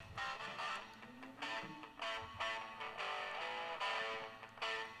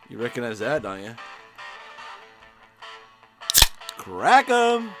You recognize that, don't you? Crack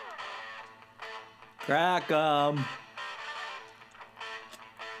 'em! Crack 'em.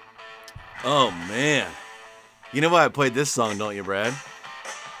 Oh, man. You know why I played this song, don't you, Brad?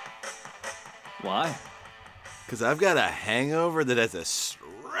 Why? Because I've got a hangover that has a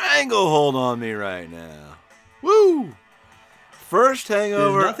stranglehold on me right now. Woo! First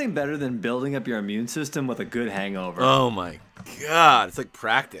hangover. There's nothing better than building up your immune system with a good hangover. Oh, my God. It's like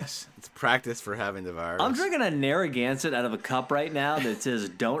practice. It's practice for having the virus. I'm drinking a Narragansett out of a cup right now that says,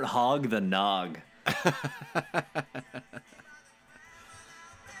 "Don't hog the nog."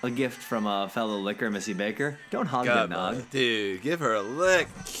 A gift from a fellow liquor, Missy Baker. Don't hog the nog. Dude, give her a lick.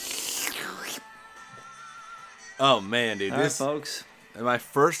 Oh, man, dude. All right, folks. My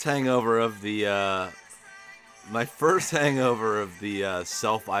first hangover of the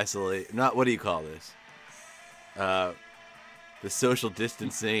self-isolate. Not, what do you call this? The social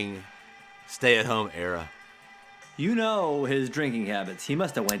distancing, stay-at-home era. You know his drinking habits. He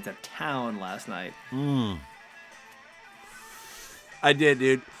must have went to town last night. I did,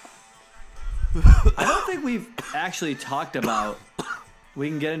 dude. I don't think we've actually talked about. We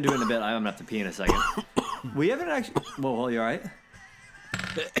can get into it in a bit. I'm gonna have to pee in a second. We haven't actually. Well, you all right?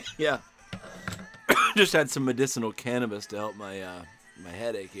 Yeah. Just had some medicinal cannabis to help my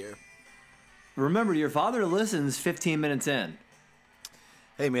headache here. Remember, your father listens 15 minutes in.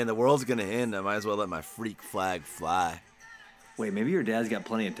 Hey, man, the world's gonna end. I might as well let my freak flag fly. Wait, maybe your dad's got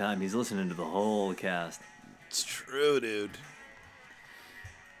plenty of time. He's listening to the whole cast. It's true, dude.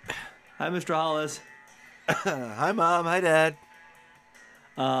 Hi, Mr. Hollis. Hi, Mom. Hi, Dad.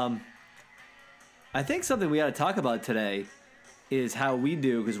 I think something we got to talk about today is how we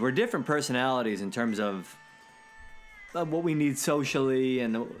do, because we're different personalities in terms of what we need socially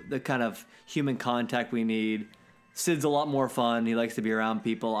and the kind of human contact we need. Sid's a lot more fun. He likes to be around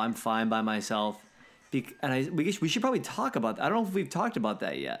people. I'm fine by myself. We should probably talk about that. I don't know if we've talked about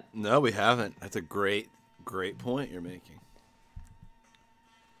that yet. No, we haven't. That's a great point you're making.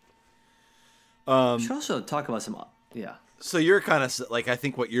 We should also talk about yeah. So you're kind of like, I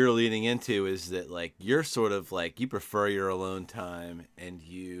think what you're leading into is that, like, you're sort of like, you prefer your alone time, and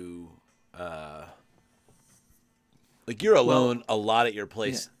you like, you're alone a lot at your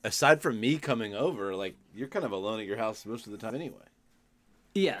place. Yeah. Aside from me coming over, like, you're kind of alone at your house most of the time anyway.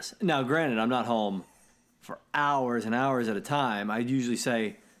 Yes. Now, granted, I'm not home for hours and hours at a time. I usually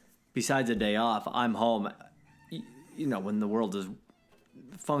say, besides a day off, I'm home, you know, when the world is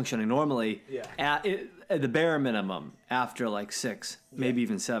functioning normally, at the bare minimum after like 6, maybe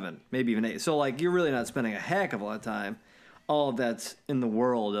even 7, maybe even 8. So, like, you're really not spending a heck of a lot of time. All of that's in the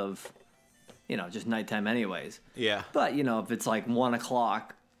world of, you know, just nighttime anyways. Yeah. But, you know, if it's like 1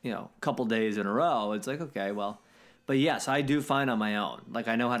 o'clock, you know, a couple days in a row, it's like, okay, well. But yes, I do fine on my own. Like,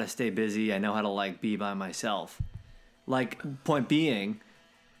 I know how to stay busy. I know how to, like, be by myself. Like, point being,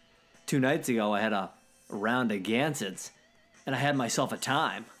 2 nights ago, I had a round of Gansets, and I had myself a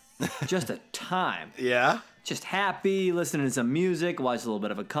time. Just a time. Yeah? Just happy, listening to some music, watched a little bit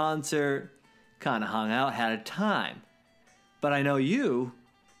of a concert, kind of hung out, had a time. But I know you,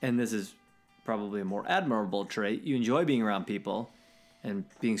 and this is probably a more admirable trait, you enjoy being around people and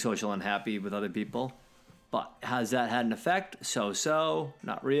being social and happy with other people. But has that had an effect? So,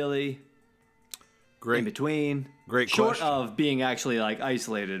 not really. Great. In between. Great Short question. of being actually, like,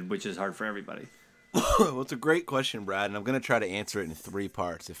 isolated, which is hard for everybody. Well, it's a great question, Brad, and I'm going to try to answer it in 3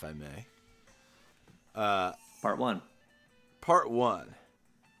 parts, if I may. Part 1. Part 1.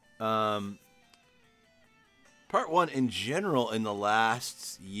 Part 1, in general, in the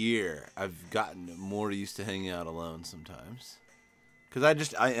last year, I've gotten more used to hanging out alone sometimes.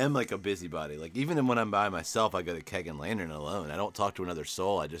 Because I am like a busybody. Like, even when I'm by myself, I go to Keg and Lantern alone. I don't talk to another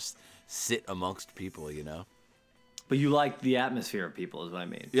soul. I just sit amongst people, you know? But you like the atmosphere of people, is what I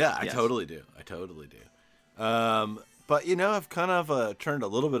mean. Yeah, Yes. I totally do. But, you know, I've kind of turned a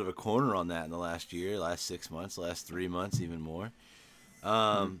little bit of a corner on that in the last year, last 6 months, last 3 months, even more.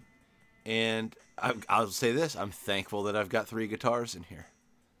 And I'll say this. I'm thankful that I've got 3 guitars in here.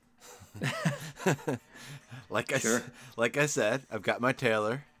 Like I said, I've got my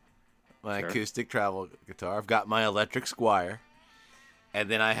Taylor, my acoustic travel guitar. I've got my electric Squier. And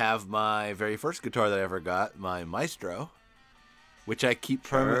then I have my very first guitar that I ever got, my Maestro, which I keep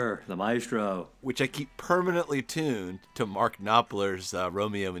the Maestro, which I keep permanently tuned to Mark Knopfler's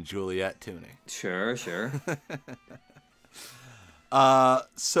Romeo and Juliet tuning. Sure.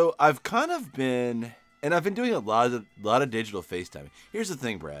 So I've kind of been, and I've been doing a lot of digital FaceTiming. Here's the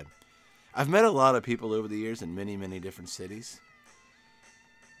thing, Brad. I've met a lot of people over the years in many, many different cities.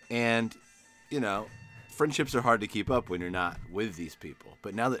 And, you know, friendships are hard to keep up when you're not with these people.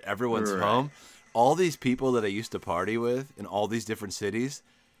 But now that everyone's Right. home, all these people that I used to party with in all these different cities,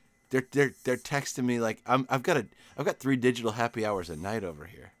 they're texting me like I've got 3 digital happy hours a night over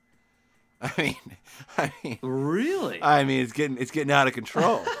here. I mean, Really? it's getting out of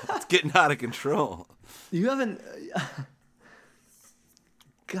control. It's getting out of control, You haven't.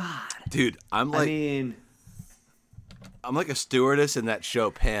 God. dude. I'm like a stewardess in that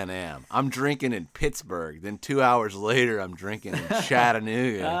show Pan Am. I'm drinking in Pittsburgh. Then 2 hours later, I'm drinking in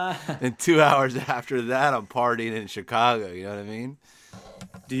Chattanooga. And 2 hours after that, I'm partying in Chicago. You know what I mean?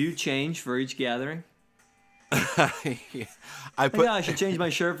 Do you change for each gathering? I put. Yeah, I should change my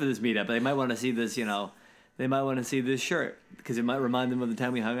shirt for this meetup. They might want to see this, they might want to see this shirt because it might remind them of the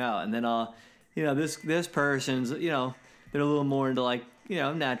time we hung out. And then, this person's, they're a little more into like,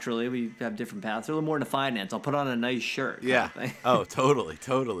 naturally we have different paths. They're a little more into finance. I'll put on a nice shirt. kind Yeah. of thing. Oh, totally,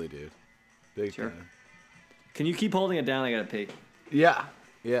 dude. Big Sure. time. Can you keep holding it down? I gotta pee. Yeah.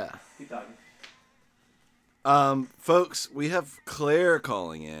 Keep talking. Folks, we have Claire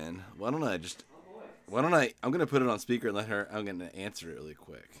calling in. I'm gonna put it on speaker and I'm gonna answer it really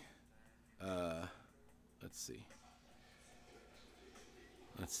quick. Let's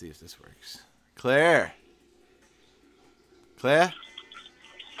see if this works. Claire? Hello?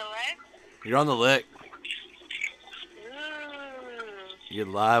 You're on the lick. Ooh. You're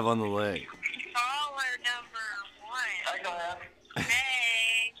live on the lick. Caller number 1.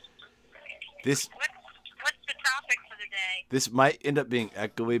 Hey. This What's the topic for the day? this might end up being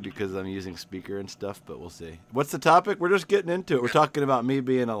echoey because I'm using speaker and stuff, but we'll see. What's the topic? We're just getting into it. We're talking about me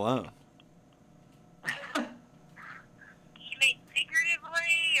being alone. You mean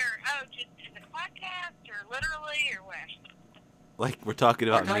figuratively, or just in the podcast, or literally, or what? Like we're talking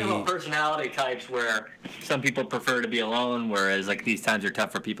We're about talking me. about personality types where some people prefer to be alone, whereas like these times are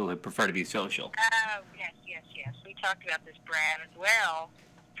tough for people who prefer to be social. Oh, yes. We talked about this, Brad, as well.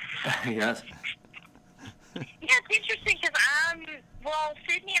 Yes. Yeah, it's interesting because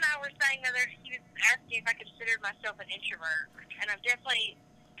Sydney and I were saying that he was asking if I considered myself an introvert, and I'm definitely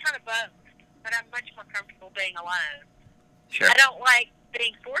kind of both, but I'm much more comfortable being alone. Sure. I don't like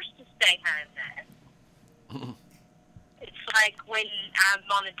being forced to stay home, though. It's like when I'm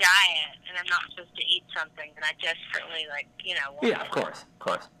on a diet and I'm not supposed to eat something, and I desperately, want Yeah, of course.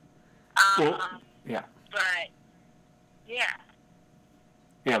 Yeah. But, yeah.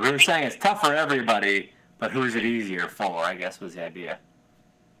 Yeah, we were saying it's tough for everybody, but who's it easier for, I guess was the idea.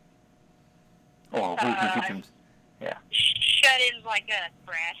 Or who can keep them... Yeah. Shut-ins like us,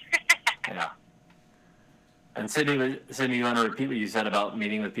 Brad. Yeah. And Sydney, you want to repeat what you said about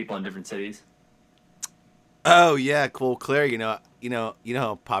meeting with people in different cities? Oh yeah, cool, Claire. You know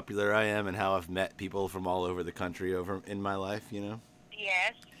how popular I am and how I've met people from all over the country over in my life.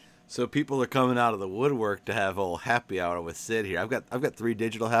 Yes. So people are coming out of the woodwork to have a little happy hour with Sid here. I've got 3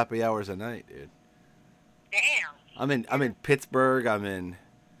 digital happy hours a night, dude. Damn. I'm in Pittsburgh. I'm in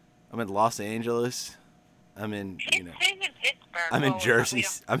Los Angeles. I'm in Who's in Pittsburgh? I'm in Oh, Jersey. we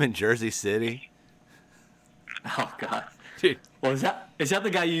don't- I'm in Jersey City, Oh, God. dude. Well, is that the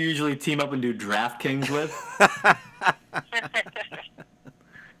guy you usually team up and do DraftKings with?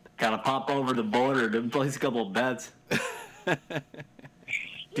 Gotta pop over the border to place a couple of bets.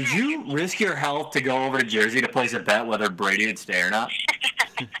 Did you risk your health to go over to Jersey to place a bet whether Brady would stay or not?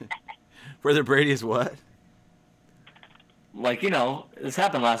 Whether Brady is what? Like, this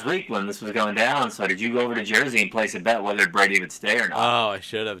happened last week when this was going down, so did you go over to Jersey and place a bet whether Brady would stay or not? Oh, I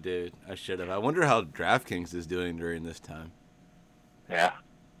should have, dude. I should have. I wonder how DraftKings is doing during this time. Yeah.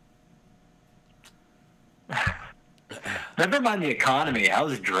 Never mind the economy.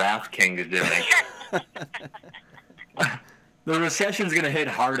 How's DraftKings doing? The recession's going to hit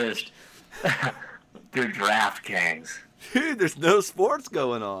hardest through DraftKings. Dude, there's no sports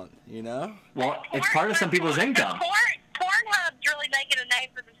going on, Well, it's part of some people's income. Pornhub's really making a name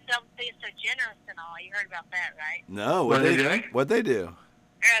for themselves being so generous and all. You heard about that, right? No, What are they doing? What'd they do?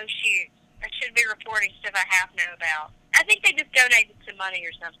 Oh, shoot. I should be reporting stuff I half know about. I think they just donated some money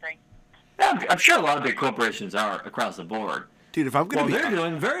or something. Yeah, I'm sure a lot of big corporations are across the board. Dude, if I'm Well, gonna they're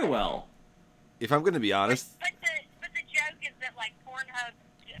doing very well. be honest, But the joke is that, like, Pornhub's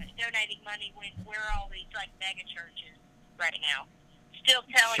donating money when we're all these, like, mega churches right now. Still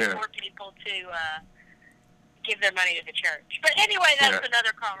telling Sure. more people to give their money to the church. But anyway, that's Sure.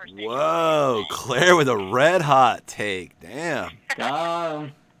 another conversation. whoa, Claire with a red hot take. Damn.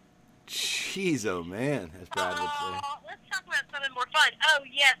 Um, Jeez, oh man, as Brad would say. Let's talk about something more fun. Oh,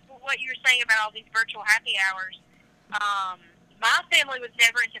 yes, what you were saying about all these virtual happy hours. My family was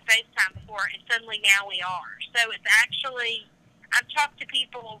never into FaceTime before, and suddenly now we are. So it's actually, I've talked to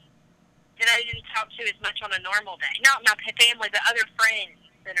people that I didn't talk to as much on a normal day. Not my family, but other friends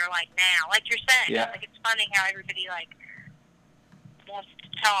that are like now. Like you're saying. Yeah. Like, it's funny how everybody, like, wants to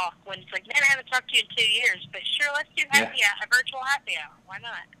talk when it's like, man, I haven't talked to you in 2 years. But sure, let's do a virtual happy hour. Why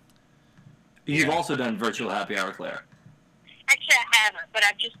not? You've also done virtual happy hour, Claire. Actually, I haven't, but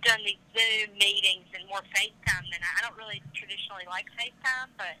I've just done these Zoom meetings and more FaceTime than I don't really traditionally like FaceTime,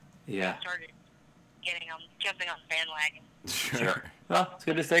 but Yeah. I started jumping on the bandwagon. Sure. Well, it's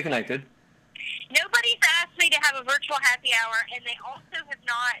good to stay connected. Nobody's asked me to have a virtual happy hour, and they also have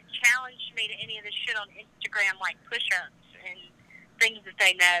not challenged me to any of this shit on Instagram, like push-ups and things that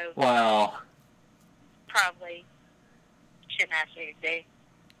they know Well, probably shouldn't ask me to do.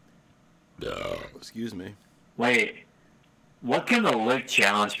 Excuse me. wait. What can the lick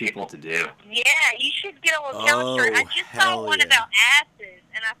challenge people to do? Yeah, you should get a little challenge. I just saw hell one yeah. about asses,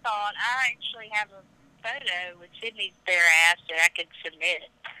 and I thought I actually have a photo with Sydney's bare ass that I could submit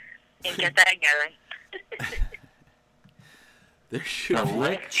and get that going. There should The be.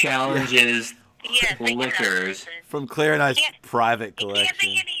 lick challenge is Yeah, think about liquors. it. From Claire and I's Can't- private It can't collection.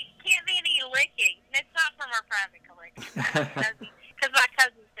 be any licking. It's not from our private collection. Because my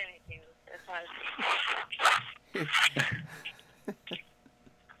cousin sent it to me. That's why.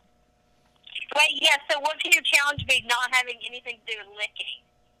 Wait, yeah. So what can your challenge be? Not having anything to do with licking.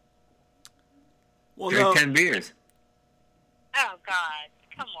 Well, Drink no, 10 beers. Oh God,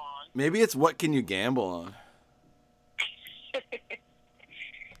 come on. maybe it's what can you gamble on?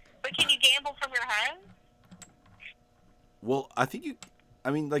 But can you gamble from your home? Well, I think you.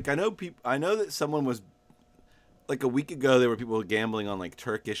 I mean, like I know people. I know that someone was. Like a week ago, there were people gambling on like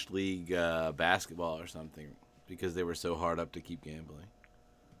Turkish league basketball or something because they were so hard up to keep gambling.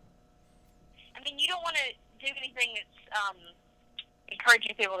 I mean, you don't want to do anything that's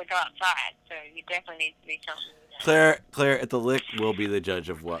encouraging people to go outside. So you definitely need to do something. Claire, at the lick, will be the judge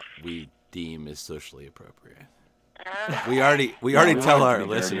of what we deem is socially appropriate. We already we tell want it our to be dirty or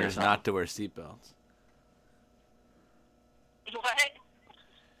listeners something. not to wear seatbelts. What?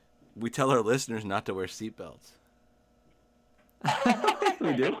 We tell our listeners not to wear seatbelts.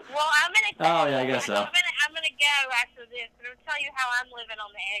 We do? Well, I'm gonna. Oh, yeah, I guess so. I'm gonna go after this, and I'll tell you how I'm living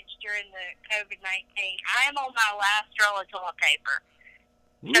on the edge during the COVID-19. I am on my last roll of toilet paper,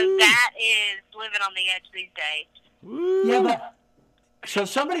 so Woo. that is living on the edge these days. Woo. Yeah, but so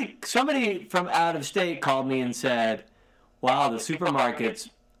somebody from out of state called me and said, "Wow, the supermarkets,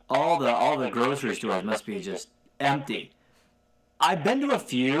 all the grocery stores must be just empty." I've been to a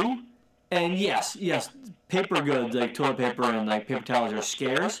few, and yes, paper goods like toilet paper and like paper towels are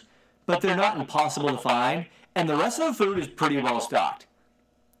scarce, but they're not impossible to find, and the rest of the food is pretty well stocked.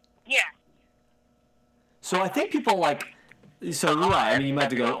 Yeah. So I think people like, so you're right, I mean, you might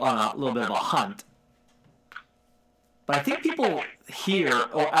have to go on a little bit of a hunt. But I think people here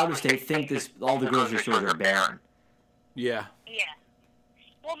or out of state think all the grocery stores are barren. Yeah. Yeah.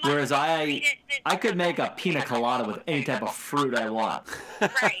 Well, Whereas I could make a pina colada with any type of fruit I want.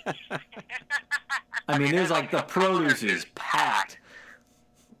 Right. I mean, there's like the produce is packed.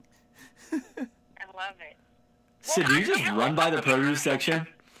 I love it. Sid, do you just run by the produce section?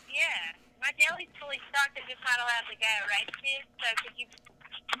 Yeah. My deli's fully stocked. I'm just not allowed to go, right, Sid?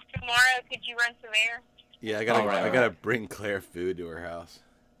 So tomorrow, could you run some air? Yeah, I gotta All right, I gotta bring Claire food to her house.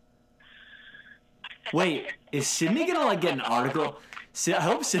 Wait, is Sydney gonna like get an article? I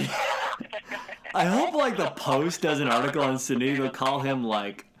hope Sydney. I hope like the Post does an article on Sydney. They'll call him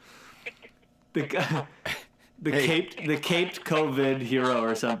like the caped COVID hero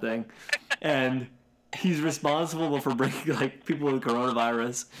or something, and he's responsible for bringing like people with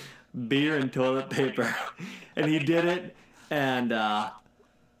coronavirus beer and toilet paper, and he did it, and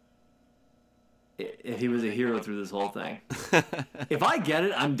he was a hero through this whole thing. If I get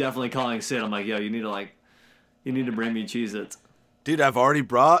it, I'm definitely calling Sid. I'm like, yo, you need to bring me Cheez-Its. Dude, I've already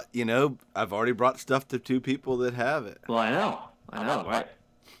brought stuff to 2 people that have it. Well, I know, right?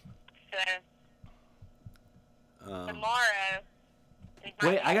 So tomorrow.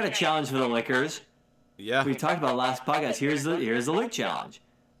 Wait, I got a challenge for the liquors. Yeah. We talked about last podcast. Here's the lick challenge.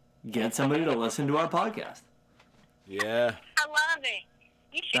 Get somebody to listen to our podcast. Yeah. I love it.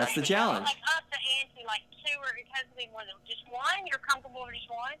 You should That's the maybe challenge. Like up the ante, like 2, or it has to be more than just one. You're comfortable with just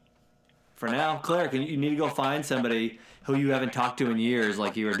one? For now, Claire, you need to go find somebody who you haven't talked to in years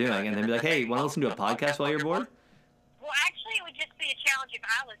like you were doing, and then be like, hey, want to listen to a podcast while you're bored? Well, actually, it would just be a challenge if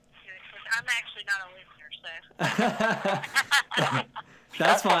I listened to it, because I'm actually not a listener, so.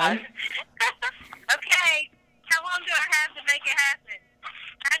 That's fine. Okay. How long do I have to make it happen?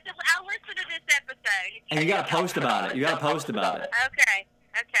 I'll listen to this episode. And you got to post about it. Okay.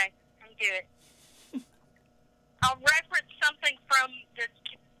 I'll do it. I'll reference something from the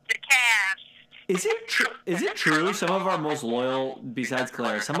cast Is it is it true? Some of our most loyal, besides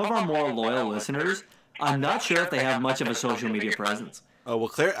Claire, some of our more loyal listeners, I'm not sure if they have much of a social media presence. Oh, well,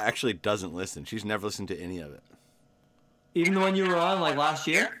 Claire actually doesn't listen. She's never listened to any of it. Even the one you were on like last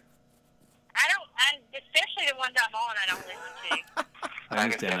year. Especially the ones I'm on, I don't listen to. I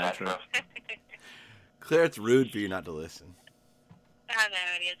understand that, true. Claire, it's rude for you not to listen. I know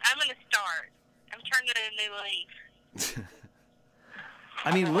it is. I'm going to start. I'm turning a new leaf.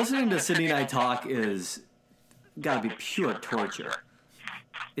 I mean, listening to Sydney and I talk is gotta be pure torture.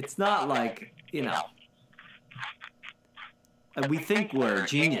 It's not like, you know, we think we're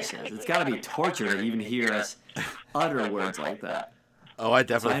geniuses. It's gotta be torture to even hear us utter words like that. Oh, I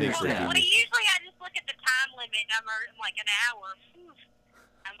definitely think so. understand. Well, usually I just look at the time limit and I'm like an hour. Whew,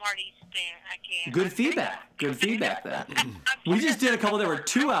 I'm already spent. I can't. Good feedback. Good feedback then. We just did a couple that were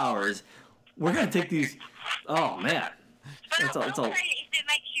 2 hours. We're gonna take these. Oh man. But It's I all- will it's all- say, if it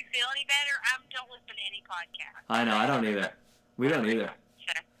makes you feel any better, I don't listen to any podcast. I know. I don't either. We don't either.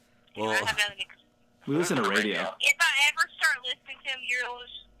 So, Well- I have nothing to- We listen to radio. if I ever start listening to them,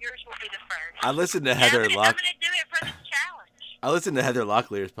 yours will be the first. I listened to And Heather I'm gonna Lock. do it for this challenge. I listened to Heather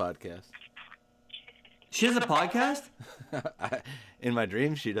Locklear's podcast. She has a podcast? In my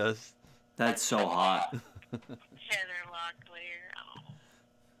dreams, she does. That's so hot. Heather Locklear. Oh.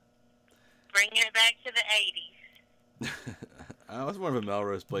 Bringing it back to the 80s. I was more of a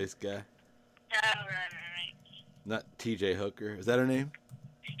Melrose Place guy, Oh, right. not T.J. Hooker. Is that her name?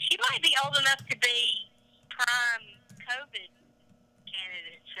 She might be old enough to be prime COVID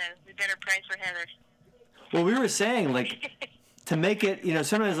candidate, so we better pray for Heather. Well, we were saying, like, to make it, you know,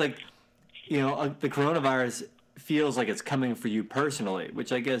 sometimes, like, you know, the coronavirus feels like it's coming for you personally,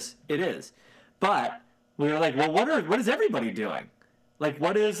 which I guess it is. But we were like, well, what is everybody doing? Like,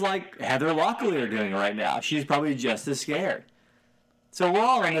 what is, like, Heather Locklear doing right now? She's probably just as scared. So we're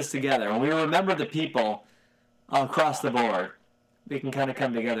all in this together. When we remember the people across the board, we can kind of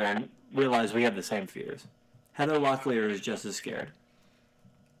come together and realize we have the same fears. Heather Locklear is just as scared.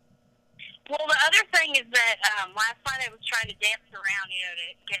 Well, the other thing is that last night I was trying to dance around, you know, to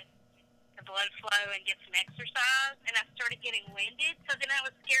get the blood flow and get some exercise, and I started getting winded. So then I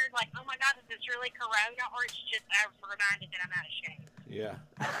was scared, like, oh my God, is this really corona, or it's just I was reminded that I'm out of shape. Yeah.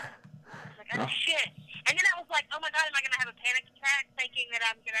 I was like, oh shit. And then I was like, oh my God, am I going to have a panic attack thinking that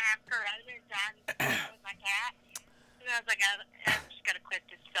I'm going to have corona and die with my cat? And I was like, I'm just going to quit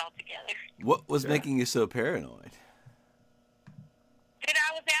this altogether. What was making you so paranoid? That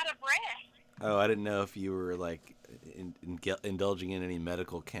I was out of breath. Oh, I didn't know if you were like indulging in any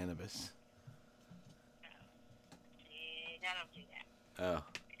medical cannabis. I don't do that. Oh.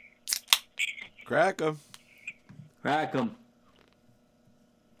 Crack 'em. Crack 'em.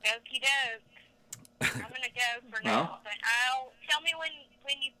 Okie doke. I'm gonna go for Well. now, but I'll tell me when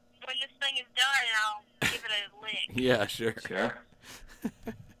this thing is done, and I'll give it a lick. Yeah, sure. Sure.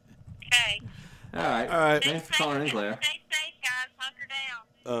 Okay. All right. All right. Thanks for calling in, Claire. Stay safe, guys. Hunker down.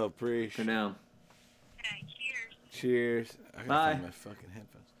 Oh, preach. Go down. Okay. Cheers. Cheers. I gotta Bye. find my fucking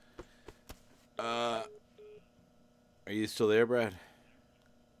headphones. Are you still there, Brad?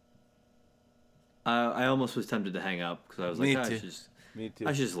 I almost was tempted to hang up because I was Me like, too. I Me too.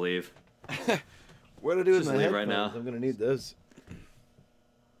 should just leave. What do I do with Just my leave headphones? right now. I'm gonna need those.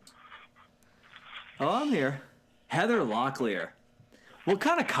 Oh, I'm here. Heather Locklear. What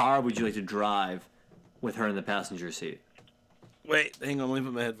kind of car would you like to drive with her in the passenger seat? Wait, hang on. Let me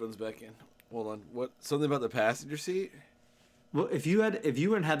put my headphones back in. Hold on. What? Something about the passenger seat? Well, if you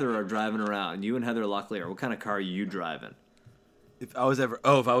and Heather are driving around, you and Heather Locklear, what kind of car are you driving? If I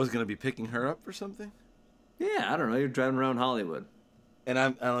was gonna be picking her up or something, Yeah, I don't know. You're driving around Hollywood. and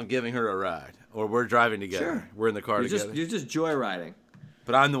I'm giving her a ride, or we're driving together. Sure. We're in the car together. You're just joyriding.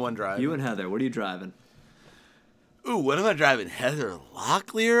 But I'm the one driving. You and Heather, what are you driving? Ooh, what am I driving Heather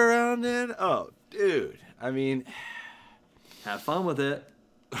Locklear around in? Oh, dude. I mean, Have fun with it.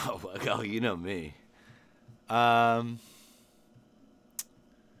 oh, you know me.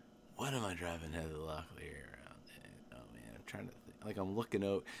 What am I driving Heather Locklear around in? Oh man, I'm trying to think. Like I'm looking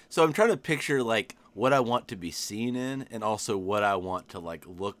over. So I'm trying to picture like what I want to be seen in, and also what I want to like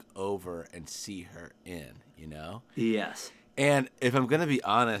look over and see her in. You know. Yes. And if I'm gonna be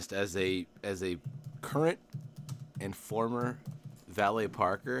honest, as a current and former valet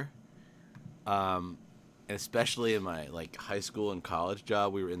parker, and especially in my like high school and college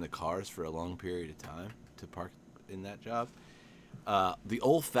job, we were in the cars for a long period of time to park in that job. The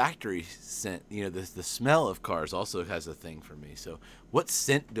olfactory scent, you know, the smell of cars also has a thing for me. So, what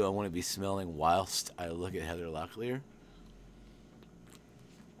scent do I want to be smelling whilst I look at Heather Locklear?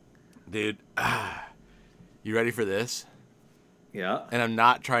 Dude, you ready for this? Yeah. And I'm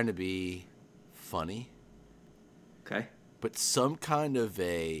not trying to be funny, Okay. but some kind of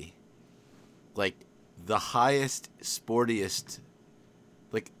a, like, the highest, sportiest,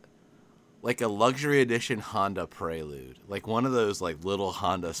 like a luxury edition Honda Prelude. Like one of those, like, little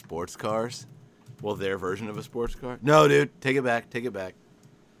Honda sports cars. Well, their version of a sports car. No, dude, take it back. Take it back.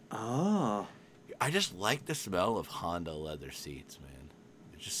 Oh. I just like the smell of Honda leather seats, man.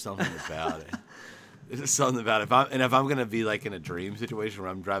 There's just something about it. There's just something about it. If I'm gonna be like in a dream situation where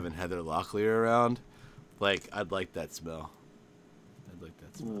I'm driving Heather Locklear around, like I'd like that smell. I'd like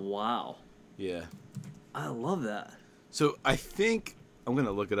that smell. Wow. Yeah. I love that. So I think I'm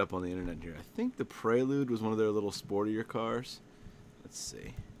gonna look it up on the internet here. I think the Prelude was one of their little sportier cars. Let's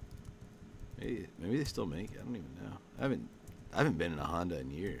see. Maybe they still make it. I don't even know. I haven't been in a Honda in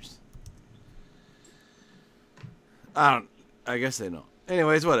years. I guess they don't.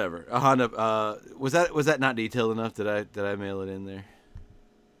 Anyways, whatever. A Honda. Was that not detailed enough? Did I mail it in there?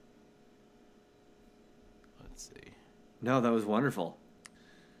 Let's see. No, that was wonderful.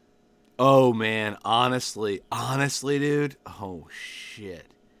 Oh man, honestly, dude. Oh shit.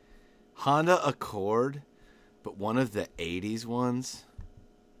 Honda Accord, but one of the '80s ones.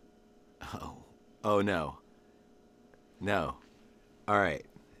 Oh no. No. All right.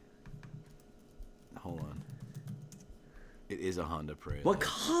 Hold on. It is a Honda Prelude. What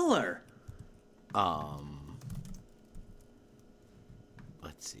color?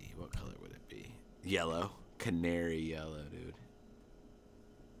 Let's see. What color would it be? Yellow. Canary yellow, dude.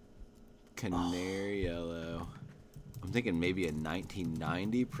 Canary yellow. I'm thinking maybe a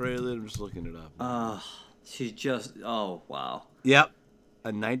 1990 Prelude. I'm just looking it up. She's just. Oh wow. Yep. A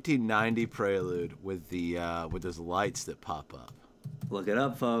 1990 Prelude with those lights that pop up. Look it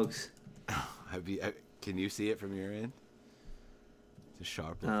up, folks. Can you see it from your end? It's a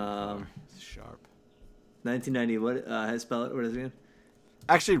sharp looking car. It's sharp. 1990. What? Spell it. What is it again?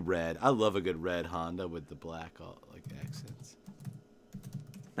 Actually, red. I love a good red Honda with the black like accents.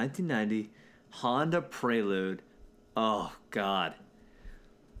 1990 Honda Prelude. Oh God.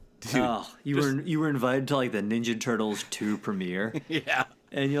 Dude, you were invited to like the Ninja Turtles 2 premiere. Yeah.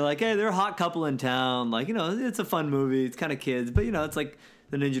 And you're like, hey, they're a hot couple in town. Like, it's a fun movie. It's kind of kids, but it's like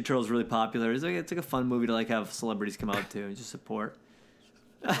the Ninja Turtles really popular. It's like a fun movie to like have celebrities come out to and just support.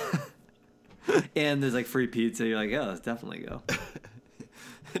 And there's like free pizza. You're like, yeah, let's definitely go.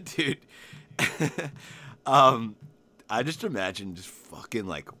 Dude. I just imagine just fucking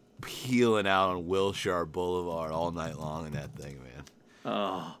like peeling out on Wilshire Boulevard all night long in that thing, man.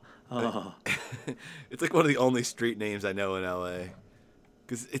 Oh. It's like one of the only street names I know in LA.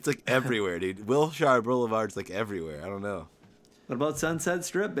 Because it's like everywhere, dude. Wilshire Boulevard's like everywhere. I don't know. What about Sunset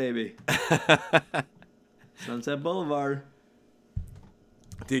Strip, baby? Sunset Boulevard.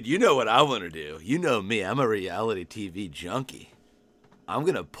 Dude, you know what I want to do. You know me. I'm a reality TV junkie. I'm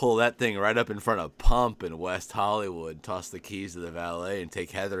going to pull that thing right up in front of Pump in West Hollywood, toss the keys to the valet, and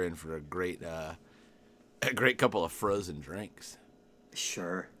take Heather in for a great couple of frozen drinks.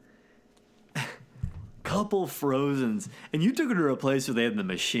 Sure. Couple Frozens. And you took her to a place where they had the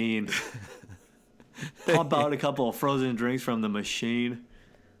machine. Pump out a couple of frozen drinks from the machine.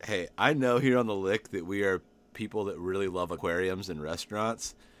 Hey, I know here on the Lick that we are people that really love aquariums and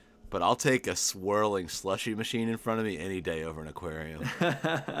restaurants, but I'll take a swirling slushy machine in front of me any day over an aquarium.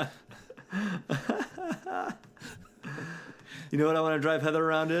 You know what I want to drive Heather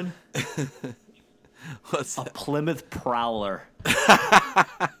around in? What's a that? Plymouth Prowler.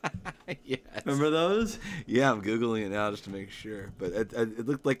 Yes. Remember those? Yeah, I'm Googling it now just to make sure. But it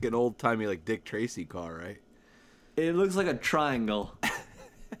looked like an old-timey like Dick Tracy car, right? It looks like a triangle.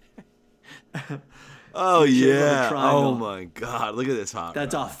 Oh, yeah. Triangle. Oh, my God. Look at this hot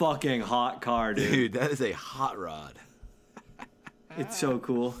That's rod. a fucking hot car, dude. Dude, that is a hot rod. It's so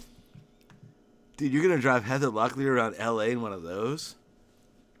cool. Dude, you're going to drive Heather Locklear around L.A. in one of those?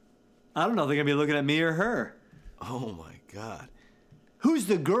 I don't know if they're going to be looking at me or her. Oh, my God. Who's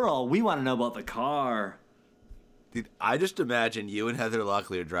the girl? We want to know about the car. Dude, I just imagine you and Heather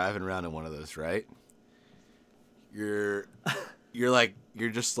Locklear driving around in one of those, right? You're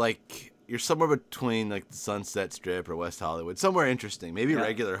somewhere between like the Sunset Strip or West Hollywood, somewhere interesting, maybe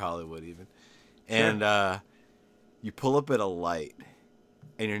regular Hollywood even. And you pull up at a light,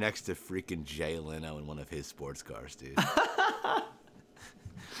 and you're next to freaking Jay Leno in one of his sports cars, dude.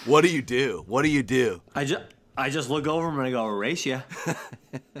 What do you do? What do you do? I just look over him and I go, Horatio.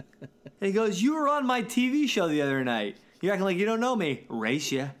 And he goes, you were on my TV show the other night. You're acting like you don't know me.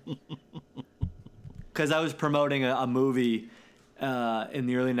 Horatio. Because I was promoting a movie in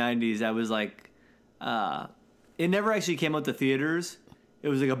the early 90s. I was like, it never actually came out to theaters. It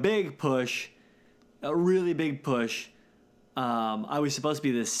was like a big push, a really big push. I was supposed to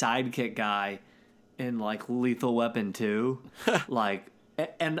be the sidekick guy in like Lethal Weapon 2. Like,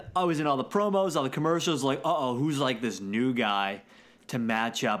 and I was in all the promos, all the commercials. Like, who's like this new guy to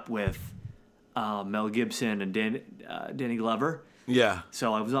match up with Mel Gibson and Danny Glover? Yeah.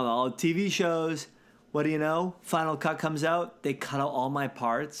 So I was on all the TV shows. What do you know? Final Cut comes out. They cut out all my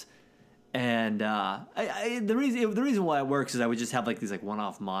parts. And the reason why it works is I would just have like these like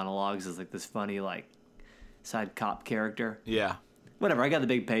one-off monologues as like this funny like side cop character. Yeah. Whatever. I got the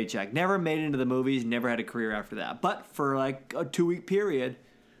big paycheck. Never made it into the movies. Never had a career after that. But for like a 2-week period,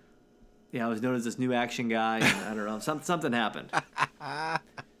 I was known as this new action guy. And I don't know. Something happened.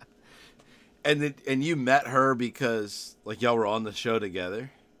 And you met her because like y'all were on the show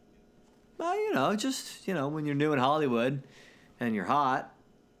together. Well, just when you're new in Hollywood and you're hot.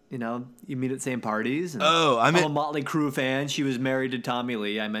 You meet at same parties. And I'm a Motley Crue fan. She was married to Tommy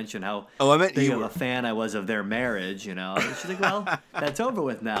Lee. I mentioned how big of a fan I was of their marriage. She's like, well, that's over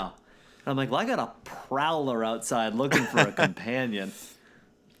with now. And I'm like, well, I got a prowler outside looking for a companion.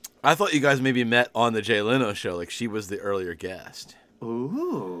 I thought you guys maybe met on the Jay Leno show. Like she was the earlier guest.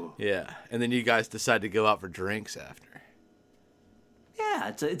 Ooh. Yeah, and then you guys decide to go out for drinks after.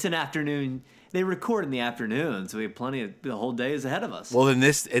 Yeah, it's an afternoon. They record in the afternoon, so we have the whole day is ahead of us. Well, then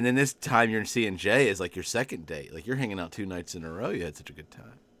this time you're seeing Jay is like your second date. Like you're hanging out 2 nights in a row. You had such a good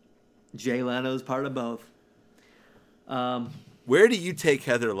time. Jay Leno's part of both. Where do you take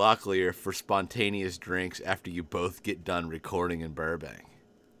Heather Locklear for spontaneous drinks after you both get done recording in Burbank?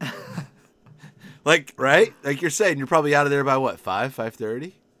 Like, right? Like you're saying, you're probably out of there by what,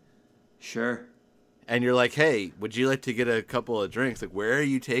 5:30? Sure. And you're like, hey, would you like to get a couple of drinks? Like, where are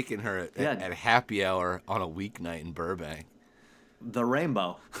you taking her at happy hour on a weeknight in Burbank? The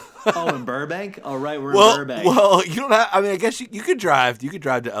Rainbow. Oh, in Burbank? Oh, right, we're in Burbank. Well, you don't have. I mean, I guess you could drive. You could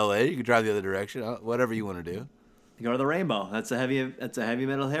drive to L.A. You could drive the other direction. Whatever you want to do. You go to the Rainbow. That's a heavy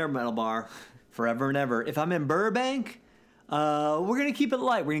metal bar, forever and ever. If I'm in Burbank, we're gonna keep it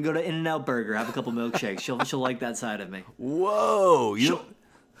light. We're gonna go to In-N-Out Burger, have a couple milkshakes. She'll like that side of me. Whoa,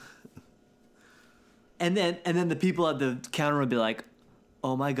 And then the people at the counter would be like,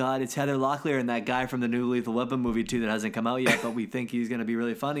 oh my God, it's Heather Locklear and that guy from the new Lethal Weapon movie too that hasn't come out yet, but we think he's going to be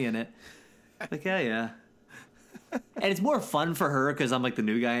really funny in it. Like, yeah. And it's more fun for her because I'm like the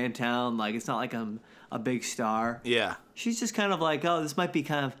new guy in town. Like, it's not like I'm a big star. Yeah. She's just kind of like, oh, this might be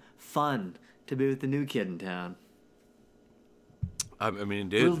kind of fun to be with the new kid in town. I mean,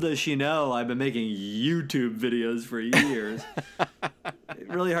 dude. Little does she know, I've been making YouTube videos for years. It's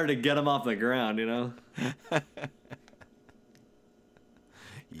really hard to get them off the ground,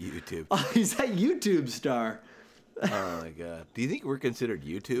 YouTube. Oh, he's that YouTube star. Oh my God. Do you think we're considered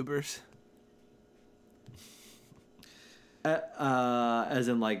YouTubers? As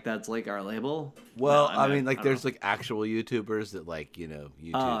in, like, that's like our label? Well, No, I mean, like, there's know. like actual YouTubers that like, YouTube.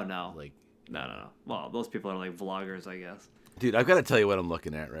 Oh, no. Like, No. Well, those people are like vloggers, I guess. dude, I've got to tell you what I'm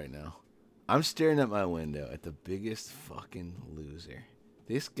looking at right now. I'm staring at my window at the biggest fucking loser.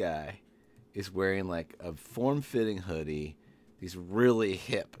 This guy is wearing like a form-fitting hoodie, these really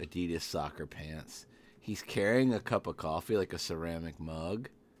hip Adidas soccer pants. He's carrying a cup of coffee, like a ceramic mug.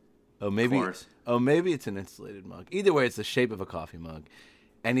 Maybe it's an insulated mug. Either way, it's the shape of a coffee mug.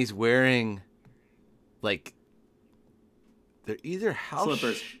 And he's wearing like they're either house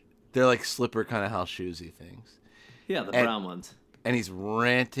Slippers. They're like slipper kind of house shoesy things. Yeah, the brown ones. And he's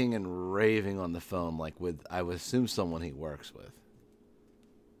ranting and raving on the phone, like with, I would assume, someone he works with.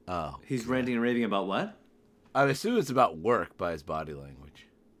 Oh. He's ranting and raving about what? I would assume it's about work by his body language.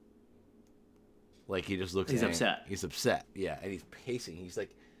 Like, he just looks He's upset. He's upset, yeah. And he's pacing. He's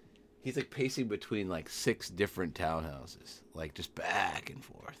like pacing between like 6 different townhouses. Like, just back and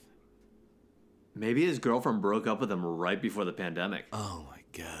forth. Maybe his girlfriend broke up with him right before the pandemic. Oh, my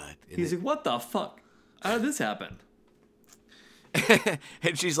God. He's like, what the fuck? How did this happen?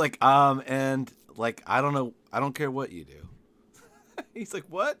 And she's like, and like, I don't know, I don't care what you do. He's like,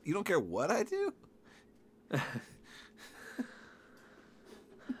 what? You don't care what I do?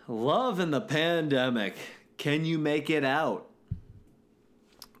 Love in the pandemic. Can you make it out?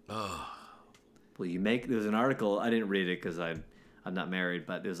 Oh. Well, there's an article, I didn't read it because I'm not married,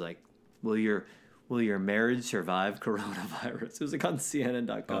 but there's like, will your marriage survive coronavirus? It was like on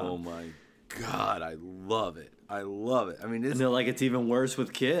CNN.com. Oh my God, I love it. I love it. I mean, and they're like, it's even worse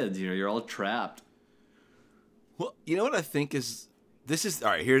with kids. You're all trapped. Well, you know what I think is, this is, all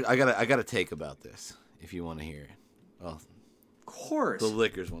right, here, I got a take about this, if you want to hear it. Well, of course. The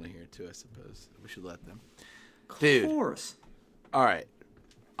lickers want to hear it too, I suppose. We should let them. Dude. Of course. All right.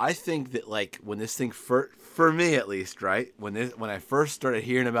 I think that, like, when this thing, for me at least, right? When I first started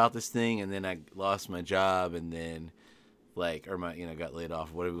hearing about this thing, and then I lost my job, and then like, or my, got laid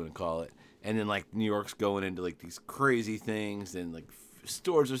off, whatever you want to call it. And then like New York's going into like these crazy things, and like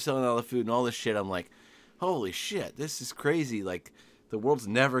stores are selling all the food and all this shit. I'm like, holy shit, this is crazy. Like the world's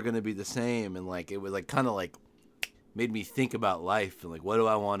never gonna be the same. And like it was like kind of like made me think about life and like what do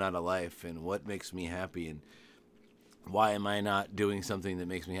I want out of life and what makes me happy and why am I not doing something that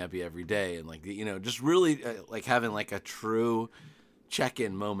makes me happy every day, and like just really like having like a true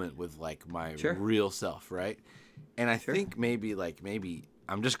check-in moment with like my real self, right? And I think maybe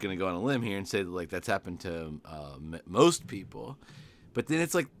I'm just gonna go on a limb here and say that like that's happened to most people, but then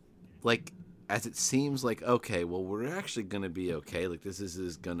it's like as it seems like, okay, well, we're actually gonna be okay. Like this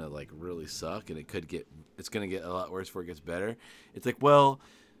is gonna like really suck, and it's gonna get a lot worse before it gets better. It's like, well,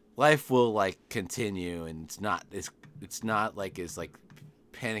 life will like continue, and it's not like as like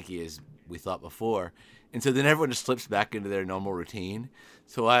panicky as we thought before, and so then everyone just slips back into their normal routine.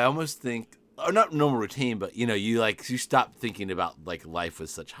 So I almost think. Or not normal routine, but you stop thinking about like life with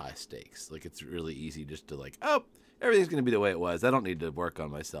such high stakes. Like it's really easy just to like, oh, everything's gonna be the way it was. I don't need to work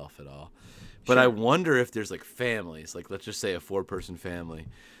on myself at all. But I wonder if there's like families, like let's just say a 4-person family,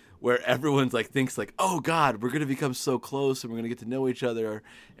 where everyone's like thinks like, oh God, we're gonna become so close and we're gonna get to know each other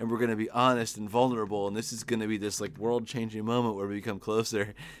and we're gonna be honest and vulnerable and this is gonna be this like world changing moment where we become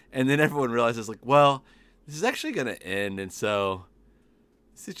closer, and then everyone realizes like, well, this is actually gonna end, and so.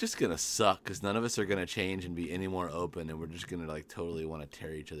 It's just gonna suck because none of us are gonna change and be any more open, and we're just gonna like totally want to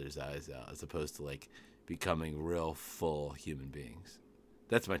tear each other's eyes out as opposed to like becoming real full human beings.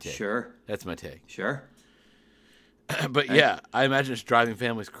 That's my take. Sure. That's my take. Sure. But yeah, I imagine it's driving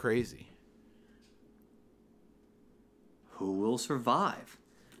families crazy. Who will survive?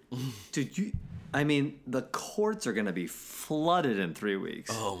 Dude, the courts are gonna be flooded in 3 weeks.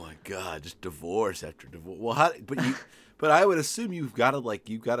 Oh my God, just divorce after divorce. Well, but I would assume you've got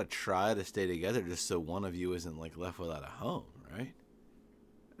to try to stay together just so one of you isn't like left without a home, right?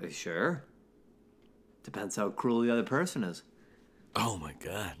 Sure. Depends how cruel the other person is. Oh my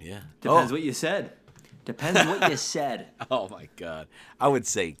God, yeah. Depends what you said. Depends what you said. Oh my God, I would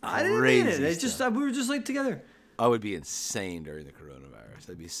say crazy. I didn't mean it. It's just we were just like together. I would be insane during the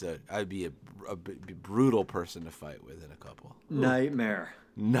coronavirus. I'd be a brutal person to fight with in a couple. Nightmare.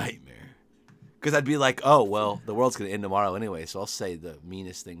 Because I'd be like, oh, well, the world's going to end tomorrow anyway, so I'll say the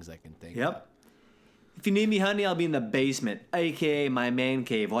meanest things I can think of. Yep. If you need me, honey, I'll be in the basement, a.k.a. my man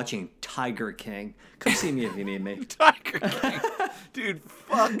cave, watching Tiger King. Come see me if you need me. Tiger King. Dude,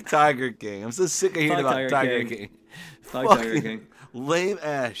 fuck Tiger King. I'm so sick of hearing about Tiger King. Fuck Tiger King. Lame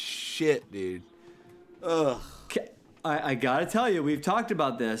ass shit, dude. Ugh. I got to tell you, we've talked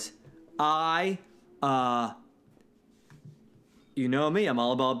about this. You know me, I'm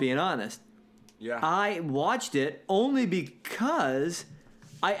all about being honest. Yeah. I watched it only because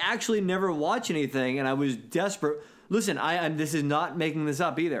I actually never watch anything, and I was desperate. Listen, this is not making this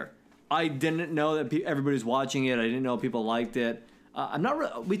up either. I didn't know that everybody's watching it. I didn't know people liked it.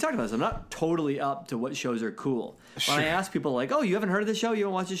 We talked about this. I'm not totally up to what shows are cool. When I ask people like, "Oh, you haven't heard of this show? You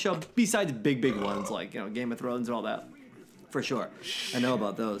haven't watched this show?" Besides big ones like Game of Thrones and all that, for sure, I know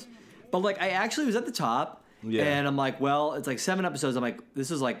about those. But like, I actually was at the top. Yeah. And I'm like, well, it's like 7 episodes. I'm like, this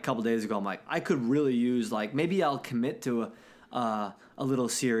was like a couple days ago. I'm like, I could really use like maybe I'll commit to a little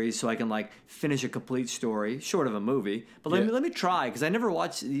series so I can like finish a complete story, short of a movie. But let me try because I never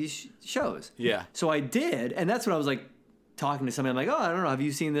watched these shows. Yeah. So I did, and that's when I was like talking to somebody. I'm like, oh, I don't know, have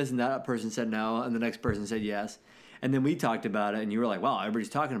you seen this? And that person said no, and the next person said yes. And then we talked about it, and you were like, wow, everybody's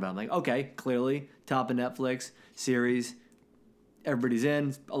talking about it. I'm like, okay, clearly top of Netflix series. Everybody's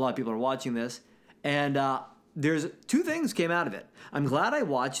in. A lot of people are watching this, and there's 2 things came out of it. I'm glad I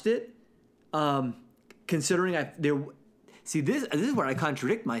watched it, considering this is where I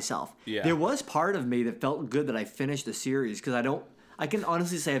contradict myself. Yeah. There was part of me that felt good that I finished the series because I can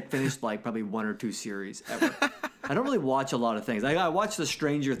honestly say I've finished like probably 1 or 2 series ever. I don't really watch a lot of things. I watched the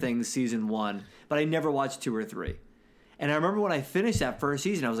Stranger Things season 1, but I never watched 2 or 3. And I remember when I finished that first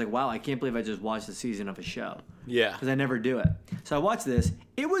season, I was like, wow, I can't believe I just watched a season of a show. Yeah. Because I never do it. So I watched this.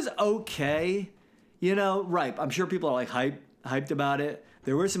 It was okay. Right. I'm sure people are like hyped about it.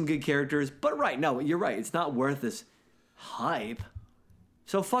 There were some good characters, but no, you're right. It's not worth this hype.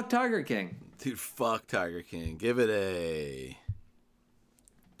 So fuck Tiger King. Dude, fuck Tiger King. Give it a...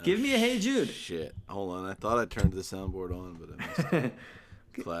 Give me a Hey Jude. Shit. Hold on. I thought I turned the soundboard on, but I missed it.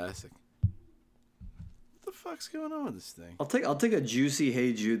 Classic. What the fuck's going on with this thing? I'll take a juicy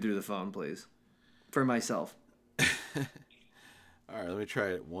Hey Jude through the phone, please. For myself. All right, let me try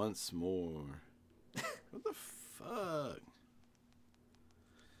it once more. What the fuck?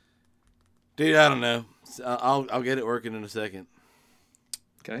 Dude, I don't know. I'll get it working in a second.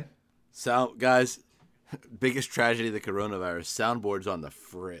 Okay. So, guys, Biggest tragedy of the coronavirus. Soundboard's on the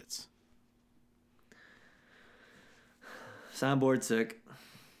fritz. Soundboard sick.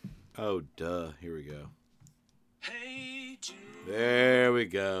 Oh, duh. Here we go. Hey Jude. There we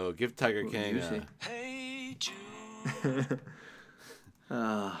go. Give Tiger King a... Hey Jude.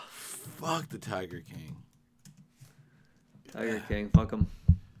 Fuck the Tiger King. Tiger King, fuck him.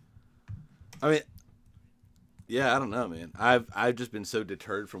 I mean, yeah, I don't know, man. I've just been so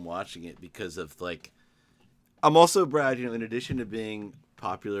deterred from watching it because of, like... I'm also, Brad, you know, in addition to being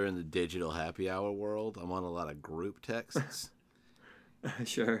popular in the digital happy hour world, I'm on a lot of group texts.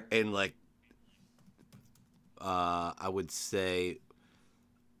 Sure. And, like, I would say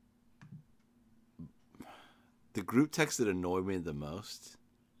the group texts that annoy me the most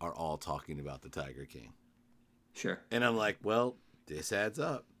are all talking about the Tiger King. Sure. And I'm like, well, this adds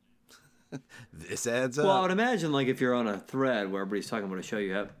up. This adds up. Well, I would imagine, like, if you're on a thread where everybody's talking about a show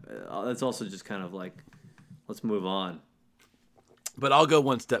you have, that's also just kind of like, let's move on. But I'll go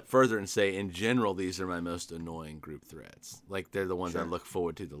one step further and say, in general, these are my most annoying group threads. Like, they're the ones I look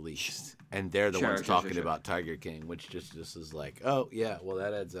forward to the least. And they're the ones talking about Tiger King, which just is like, oh, yeah, well,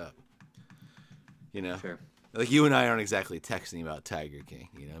 that adds up. You know? Sure. Like, you and I aren't exactly texting about Tiger King,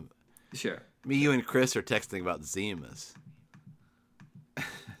 you know? Sure. Me, you, and Chris are texting about Zimas.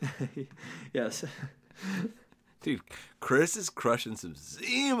 Yes. Dude, Chris is crushing some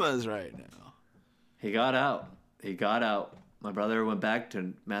Zimas right now. He got out. My brother went back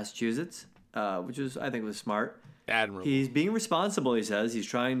to Massachusetts, which I think was smart. Admirable. He's being responsible, he says. He's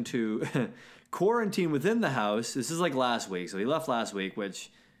trying to quarantine within the house. This is like last week. So he left last week, which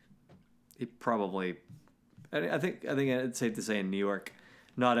he probably... I think it's safe to say in New York,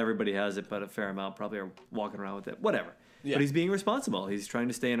 not everybody has it, but a fair amount probably are walking around with it. Whatever. Yeah. But he's being responsible. He's trying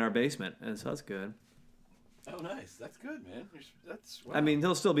to stay in our basement, and so that's good. Oh, nice. That's good, man. Wow. I mean,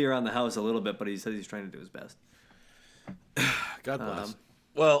 he'll still be around the house a little bit, but he says he's trying to do his best. God bless.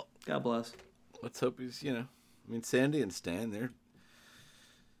 Well, God bless. Let's hope he's, you know, I mean, Sandy and Stan, they're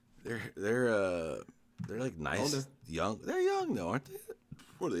like nice, older. young. They're young though, aren't they?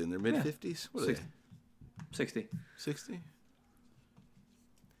 What are they, in their mid-50s? What are 60. 60?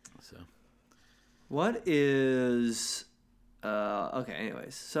 So. What is... okay,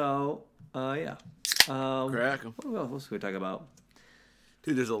 anyways. So, yeah. Crack 'em. What else can we talk about?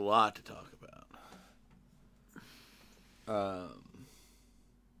 Dude, there's a lot to talk about.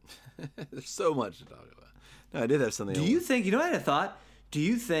 There's so much to talk about. No, I did have something. Do you think, you know what I had a thought? Do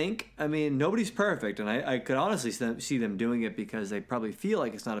you think, I mean, nobody's perfect, and I could honestly see them doing it because they probably feel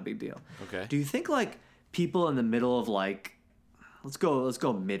like it's not a big deal. Okay. Do you think, like, people in the middle of, like, let's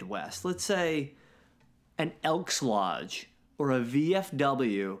go Midwest. Let's say an Elks Lodge or a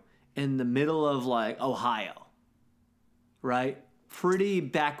VFW in the middle of, like, Ohio, right? Pretty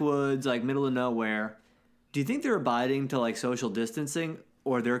backwoods, like, middle of nowhere. Do you think they're abiding to, like, social distancing,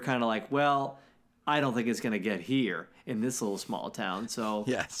 or they're kind of like, well, I don't think it's going to get here in this little small town, so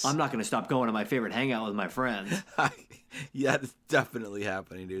yes. I'm not going to stop going to my favorite hangout with my friends. Yeah, that's definitely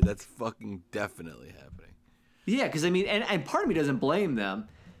happening, dude. That's fucking definitely happening. Yeah, because, I mean, and part of me doesn't blame them,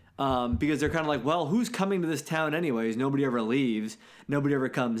 because they're kind of like, well, who's coming to this town anyways? Nobody ever leaves. Nobody ever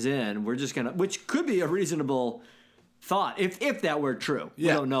comes in. We're just going to, which could be a reasonable thought, if that were true.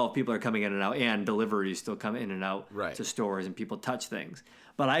 Yeah. We don't know if people are coming in and out, and deliveries still come in and out right. to stores, and people touch things.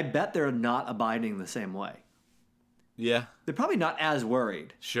 But I bet they're not abiding the same way. Yeah. They're probably not as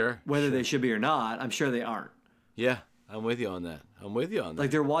worried. Sure. Whether they should be or not, I'm sure they aren't. Yeah, I'm with you on that.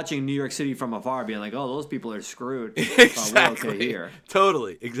 Like, they're watching New York City from afar, being like, oh, those people are screwed. Exactly. We're okay here.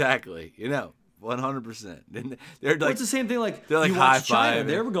 Totally. Exactly. You know, 100%. They're like, well, it's the same thing, like, they're like you watch China, high-fiving.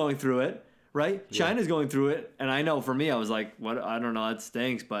 they're going through it, right? Yeah. China's going through it, and I know for me, I was like, what? I don't know, that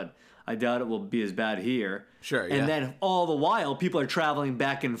stinks, but I doubt it will be as bad here. Sure, yeah. And then all the while, people are traveling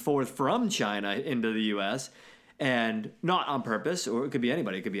back and forth from China into the U.S., and not on purpose, or it could be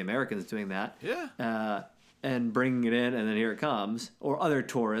anybody. It could be Americans doing that. Yeah. And bringing it in, and then here it comes, or other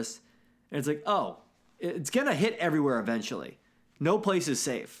tourists. And it's like, oh, it's going to hit everywhere eventually. No place is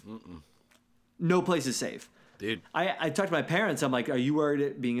safe. No place is safe. Dude. I talked to my parents. I'm like, are you worried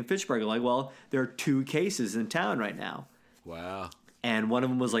at being in Fitchburg? I'm like, well, there are 2 cases in town right now. Wow. And one of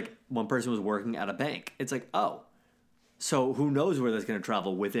them was like, one person was working at a bank. It's like, oh, so who knows where that's going to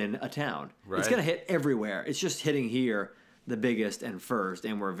travel within a town? Right. It's going to hit everywhere. It's just hitting here the biggest and first,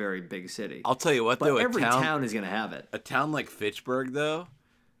 and we're a very big city. I'll tell you what, but though. every town is going to have it. A town like Fitchburg, though,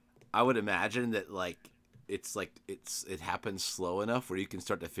 I would imagine that, like, it happens slow enough where you can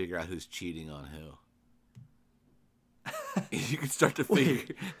start to figure out who's cheating on who. You can start to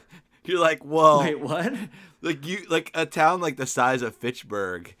figure... You're like, whoa. Wait, what? Like a town like the size of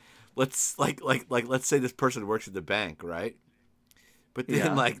Fitchburg, let's let's say this person works at the bank, right? But then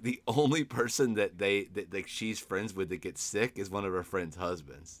Yeah. like the only person that like she's friends with that gets sick is one of her friends'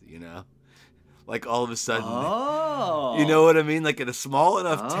 husbands, you know? Like all of a sudden, Oh. you know what I mean? Like in a small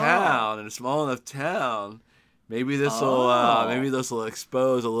enough Oh. town, maybe Oh. maybe this will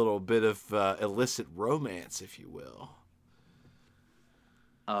expose a little bit of illicit romance, if you will.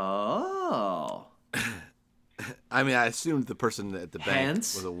 Oh. I mean, I assumed the person at the bank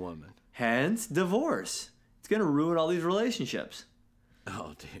Hence? was a woman. Hence divorce. It's gonna ruin all these relationships.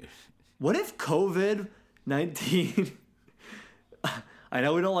 Oh, dude. What if COVID-19? I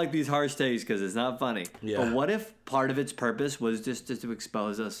know we don't like these harsh takes because it's not funny. Yeah. But what if part of its purpose was just to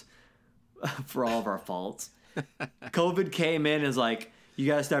expose us for all of our faults? COVID came in as like, you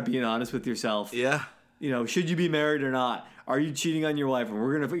gotta start being honest with yourself. Yeah. You know, should you be married or not? Are you cheating on your wife? And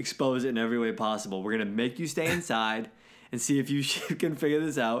we're gonna expose it in every way possible. We're gonna make you stay inside and see if you can figure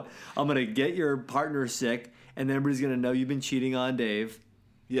this out. I'm gonna get your partner sick, and then everybody's gonna know you've been cheating on Dave.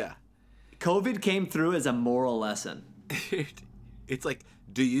 Yeah. COVID came through as a moral lesson. Dude, it's like,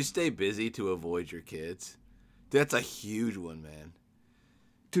 do you stay busy to avoid your kids? That's a huge one, man.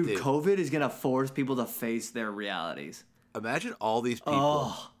 Dude, Dude. COVID is gonna force people to face their realities. Imagine all these people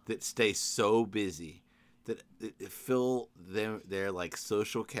Oh. that stay so busy that it fill their like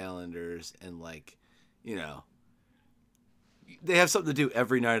social calendars and like, you know, they have something to do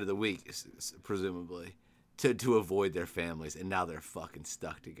every night of the week, presumably, to avoid their families, and now they're fucking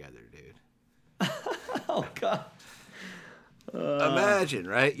stuck together, dude. Oh god. Imagine,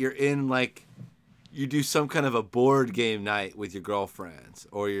 right? You're in like, you do some kind of a board game night with your girlfriends,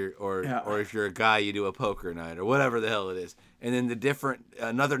 or if you're a guy, you do a poker night or whatever the hell it is, and then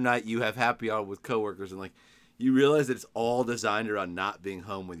another night you have happy hour with coworkers, and like, you realize that it's all designed around not being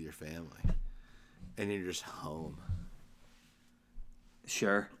home with your family, and you're just home,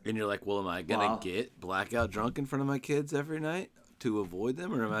 Sure. and you're like, well, am I gonna Wow. get blackout drunk in front of my kids every night to avoid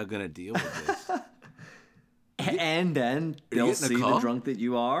them, or am I gonna deal with this? And then you they'll getting a see the call? drunk that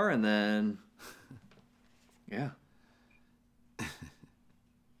you are, and then yeah.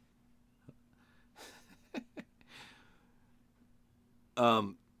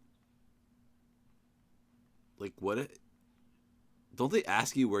 Like what? Don't they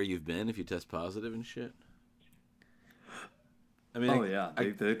ask you where you've been if you test positive and shit? I mean, Oh yeah,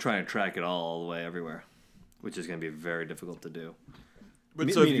 they're trying to track it all the way everywhere, which is going to be very difficult to do. but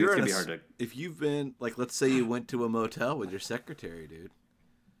so if meaning you're it's in gonna a be hard s- if you've been like, let's say you went to a motel with your secretary, dude,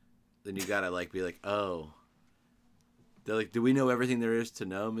 then you gotta like be like, oh, they're like, do we know everything there is to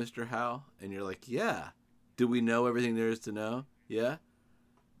know, Mr. Howe? And you're like, yeah. Do we know everything there is to know? Yeah.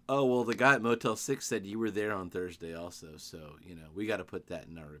 Oh well, the guy at Motel 6 said you were there on Thursday also, so you know we got to put that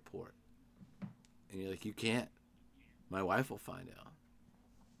in our report. And you're like, you can't. My wife will find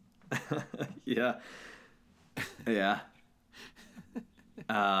out. Yeah. Yeah.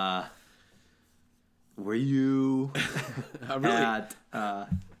 Were you I'm really. at?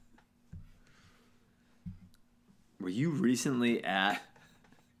 Were you recently at?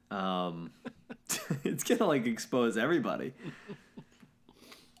 It's gonna like expose everybody.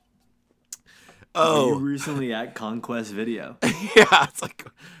 Were you Oh, recently at Conquest Video? yeah. It's like,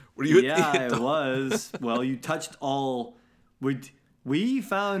 were you? Yeah, it was. Well, you touched all. We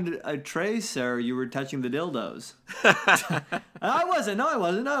found a trace, sir. You were touching the dildos. I wasn't. No, I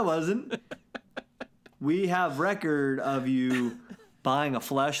wasn't. No, I wasn't. We have record of you buying a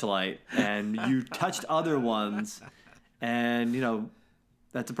fleshlight, and you touched other ones, and you know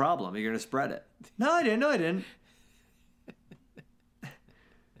that's a problem. You're gonna spread it. No, I didn't. No, I didn't.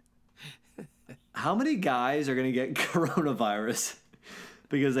 How many guys are gonna get coronavirus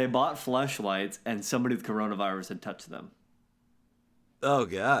because they bought fleshlights and somebody with coronavirus had touched them? Oh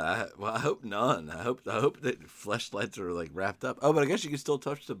god. I hope none. I hope that fleshlights are like wrapped up. Oh, but I guess you can still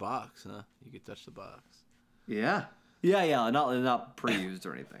touch the box, huh? You can touch the box. Yeah. Yeah. Not pre-used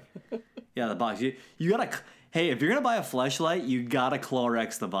or anything. Yeah, the box. You gotta. Hey, if you're gonna buy a fleshlight, you gotta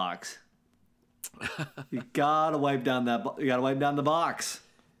Clorox the box. You gotta wipe down that. You gotta wipe down the box.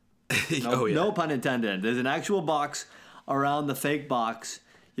 No, Oh yeah. no pun intended. There's an actual box around the fake box.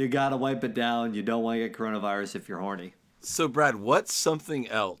 You gotta wipe it down. You don't want to get coronavirus if you're horny. So Brad, what's something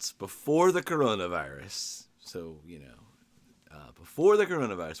else before the coronavirus? So you know, before the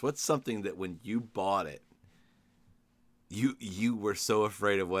coronavirus, what's something that when you bought it, you were so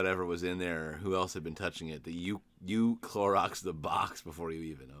afraid of whatever was in there or who else had been touching it that you Clorox the box before you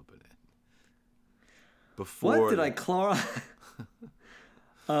even open it. Before What did I Clorox?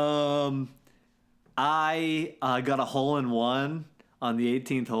 I got a hole in one on the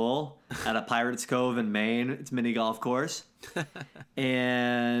 18th hole at a Pirates Cove in Maine. It's a mini golf course.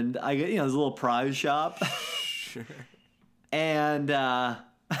 And I get, there's a little prize shop. Sure. And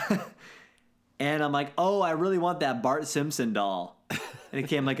and I'm like, oh, I really want that Bart Simpson doll. And it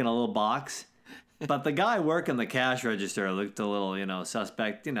came like in a little box. But the guy working the cash register looked a little,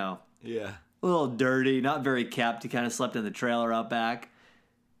 suspect, Yeah. a little dirty, not very kept. He kind of slept in the trailer out back.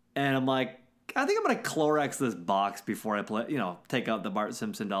 And I'm like, I think I'm going to Clorox this box before I take out the Bart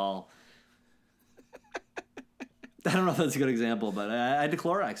Simpson doll. I don't know if that's a good example, but I had to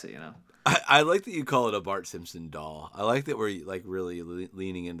Clorox it, I like that you call it a Bart Simpson doll. I like that we're like really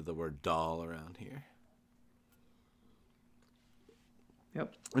leaning into the word doll around here.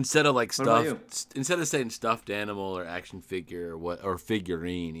 Yep. Instead of like What about you? instead of saying stuffed animal or action figure or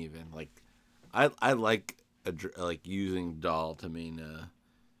figurine even, like I like using doll to mean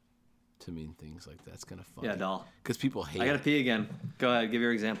things like that. It's kind of funny. Yeah, doll. Because people hate I got to pee again. Go ahead, give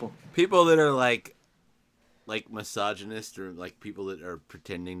your example. people that are like misogynist or like people that are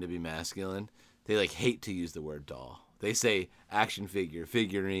pretending to be masculine. They like hate to use the word doll. They say action figure,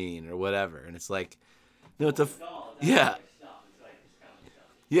 figurine, or whatever, and it's like, no, it's a yeah.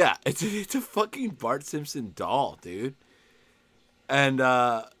 Yeah, it's a fucking Bart Simpson doll, dude. And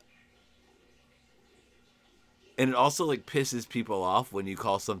it also like pisses people off when you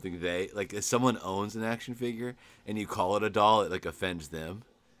call something if someone owns an action figure and you call it a doll, it like offends them.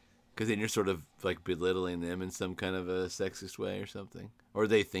 Because then you're sort of like belittling them in some kind of a sexist way or something, or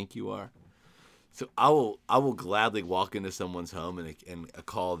they think you are. So I will gladly walk into someone's home and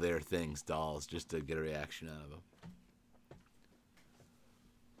call their things dolls just to get a reaction out of them.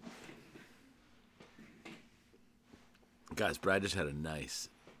 Guys, Brad just had a nice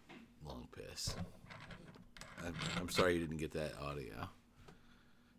long piss. I'm sorry you didn't get that audio.